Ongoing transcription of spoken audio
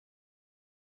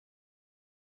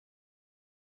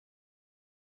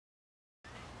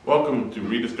Welcome to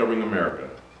Rediscovering America.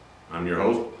 I'm your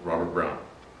host, Robert Brown.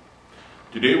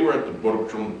 Today we're at the Border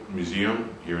Patrol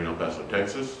Museum here in El Paso,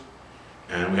 Texas,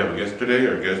 and we have a guest today.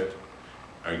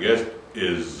 Our guest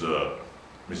is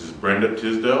Mrs. Brenda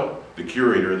Tisdale, the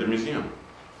curator of the museum.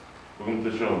 Welcome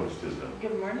to the show, Ms. Tisdale.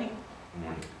 Good morning. Good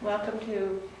morning. Welcome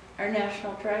to our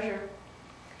national treasure.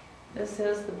 This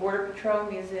is the Border Patrol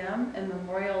Museum and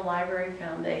Memorial Library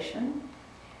Foundation,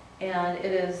 and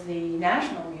it is the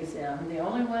National Museum, the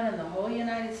only one in the whole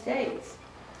United States.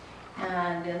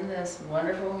 And in this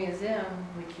wonderful museum,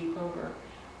 we keep over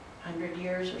 100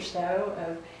 years or so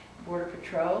of Border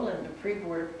Patrol and the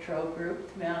pre-Border Patrol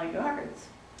group, the Mounted Guards.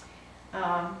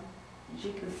 As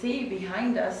you can see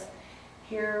behind us,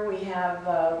 here we have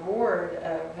a board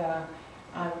of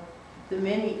the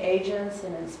many agents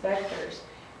and inspectors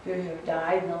who have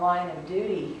died in the line of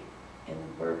duty in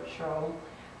the Border Patrol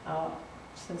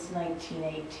since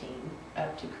 1918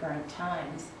 up to current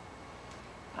times.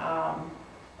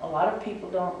 A lot of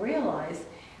people don't realize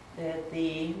that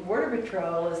the Border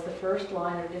Patrol is the first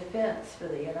line of defense for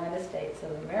the United States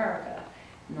of America,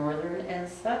 northern and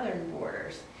southern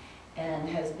borders, and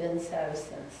has been so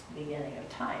since the beginning of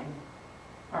time,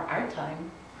 or our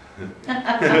time.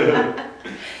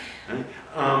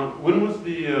 When was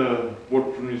the Border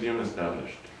Patrol Museum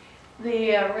established?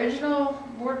 The original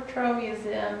Border Patrol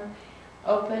Museum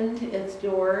opened its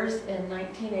doors in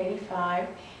 1985,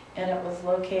 and it was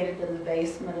located in the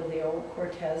basement of the old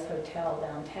Cortez Hotel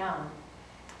downtown.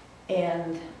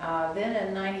 And then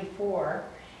in '94,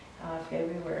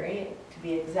 February to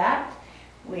be exact,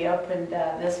 we opened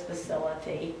this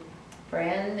facility,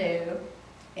 brand new,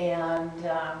 and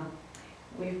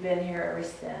we've been here ever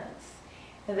since.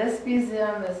 Now, this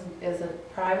museum is a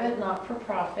private,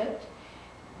 not-for-profit.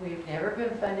 We've never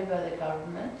been funded by the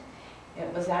government.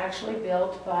 It was actually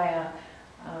built by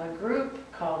a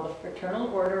group called the Fraternal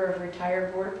Order of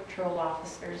Retired Border Patrol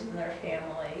Officers and their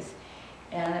families.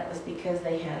 And it was because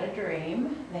they had a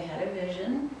dream, they had a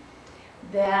vision,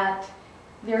 that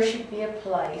there should be a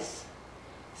place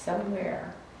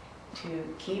somewhere to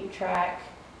keep track,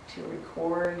 to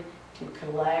record, to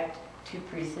collect, to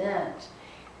present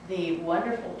the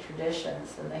wonderful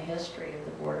traditions and the history of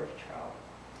the Border Patrol.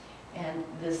 And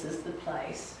this is the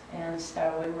place. And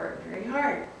so we work very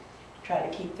hard to try to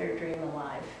keep their dream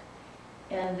alive.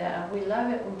 And we love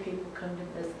it when people come to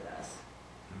visit us.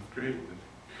 That's great.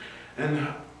 And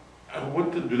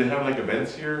what do they have, like,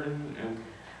 events here?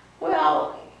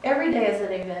 Well, every day is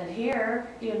an event here,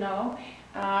 you know.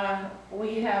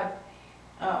 We have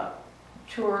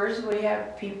tours, we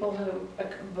have people who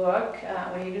book,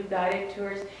 we do guided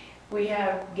tours. We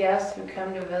have guests who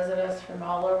come to visit us from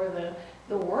all over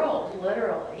the world,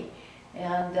 literally.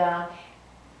 And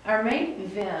our main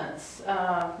events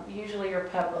usually are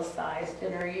publicized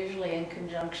and are usually in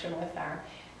conjunction with our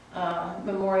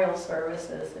memorial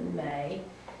services in May.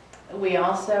 We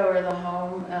also are the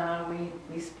home,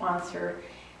 we sponsor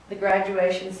the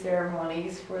graduation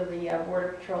ceremonies for the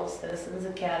Border Patrol Citizens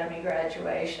Academy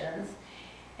graduations.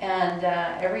 And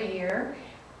every year,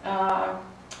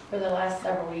 for the last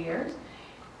several years,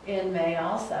 in May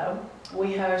also,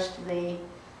 we host the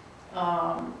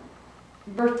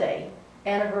birthday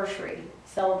anniversary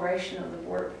celebration of the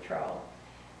Border Patrol.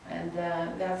 And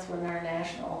that's when our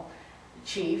national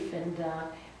chief and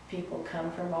people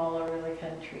come from all over the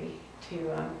country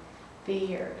to be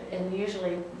here. And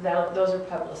usually those are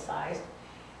publicized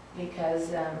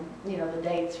because you know, the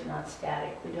dates are not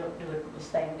static. We don't do it the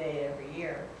same day every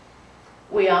year.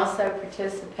 We also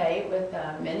participate with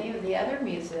many of the other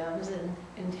museums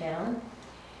in town,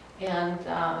 and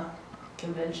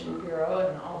Convention Bureau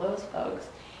and all those folks.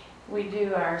 We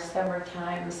do our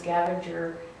summertime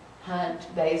scavenger hunt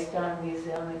based on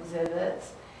museum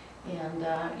exhibits, and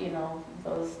you know,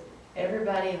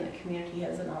 everybody in the community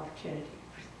has an opportunity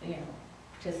to, you know,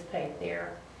 participate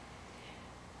there.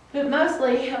 But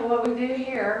mostly what we do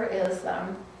here is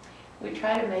we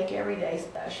try to make every day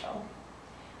special.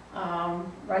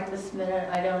 Right this minute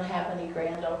I don't have any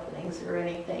grand openings or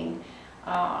anything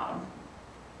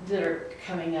that are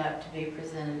coming up to be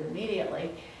presented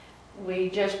immediately. We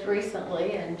just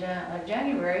recently, in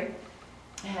January,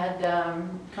 had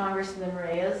Congressman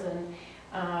Reyes and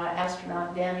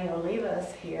astronaut Danny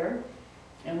Olivas here,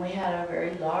 and we had a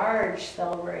very large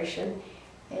celebration,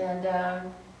 and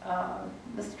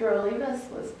Mr. Olivas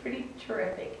was pretty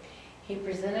terrific. He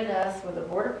presented us with a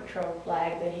Border Patrol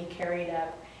flag that he carried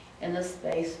up in the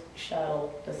Space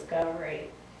Shuttle Discovery.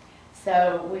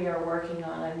 So we are working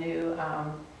on a new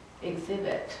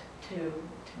exhibit to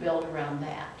build around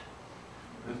that.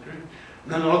 That's great.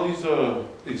 Now, all these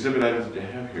exhibit items that you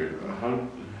have here,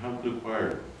 how to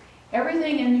acquire?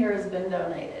 Everything in here has been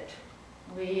donated.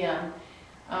 We have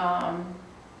a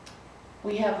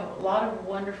lot of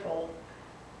wonderful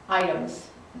items,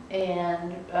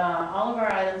 and all of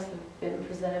our items have been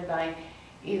presented by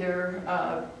either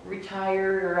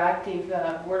retired or active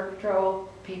Border Patrol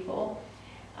people,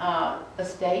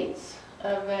 estates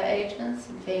of agents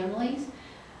and families.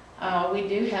 We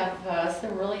do have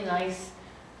some really nice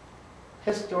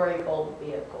historical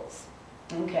vehicles.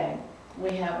 Okay,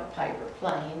 we have a Piper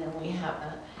plane, and we have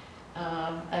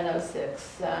an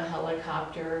 06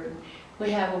 helicopter.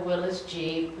 We have a Willis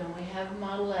Jeep, and we have a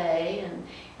Model A,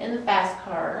 and the fast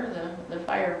car, the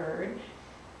Firebird.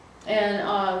 And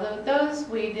those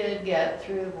we did get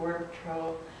through the Border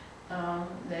Patrol.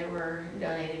 They were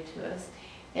donated to us.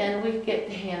 And we get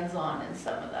hands-on in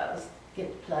some of those,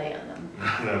 get to play on them.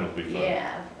 That must be fun.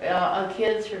 Yeah,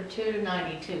 kids from 2 to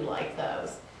 92 like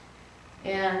those.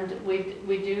 And we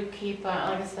do keep,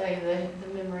 like I say, the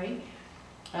memory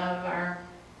of our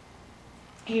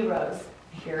heroes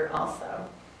here also.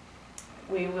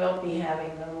 We will be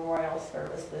having the memorial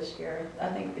service this year. I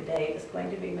think the date is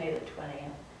going to be May the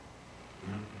 20th.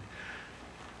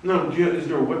 No, is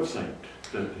there a website?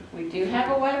 We do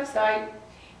have a website,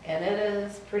 and it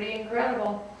is pretty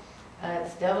incredible.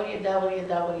 It's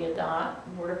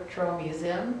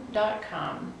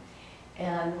www.borderpatrolmuseum.com.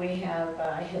 And we have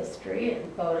history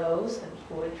and photos and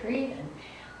poetry and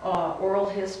oral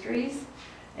histories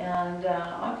and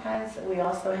all kinds. We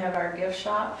also have our gift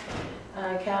shop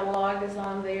catalog is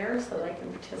on there, so they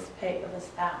can participate with us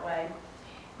that way.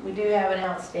 We do have an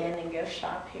outstanding gift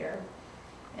shop here,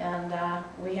 and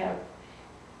we have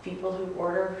people who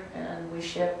order, and we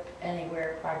ship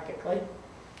anywhere practically.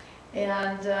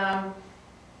 And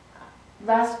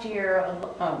last year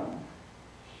alone,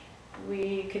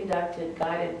 we conducted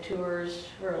guided tours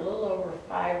for a little over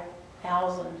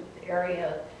 5,000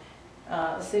 area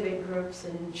civic groups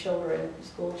and children,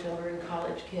 school children,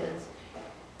 college kids.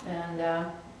 And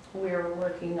we're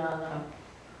working on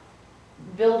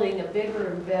building a bigger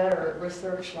and better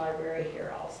research library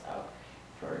here also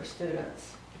for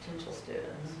students, potential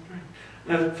students.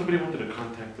 Now, if somebody wanted to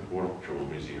contact the Border Patrol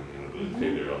Museum, and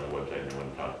say they're on the website and they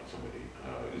want to talk to somebody,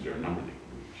 is there a number they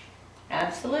can reach?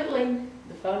 Absolutely.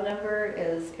 The phone number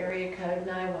is area code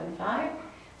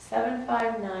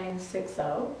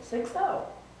 915-759-6060.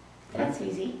 That's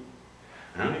easy.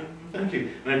 Thank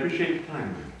you, and I appreciate your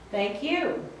time. Thank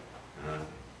you.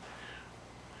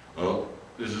 Well,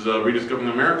 this is Rediscovering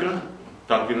America.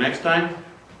 Talk to you next time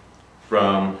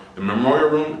from the Memorial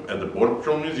Room at the Border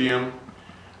Patrol Museum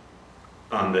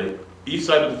on the east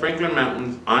side of the Franklin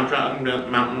Mountains on Troutman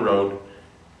Mountain Road.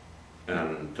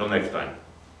 And until next time.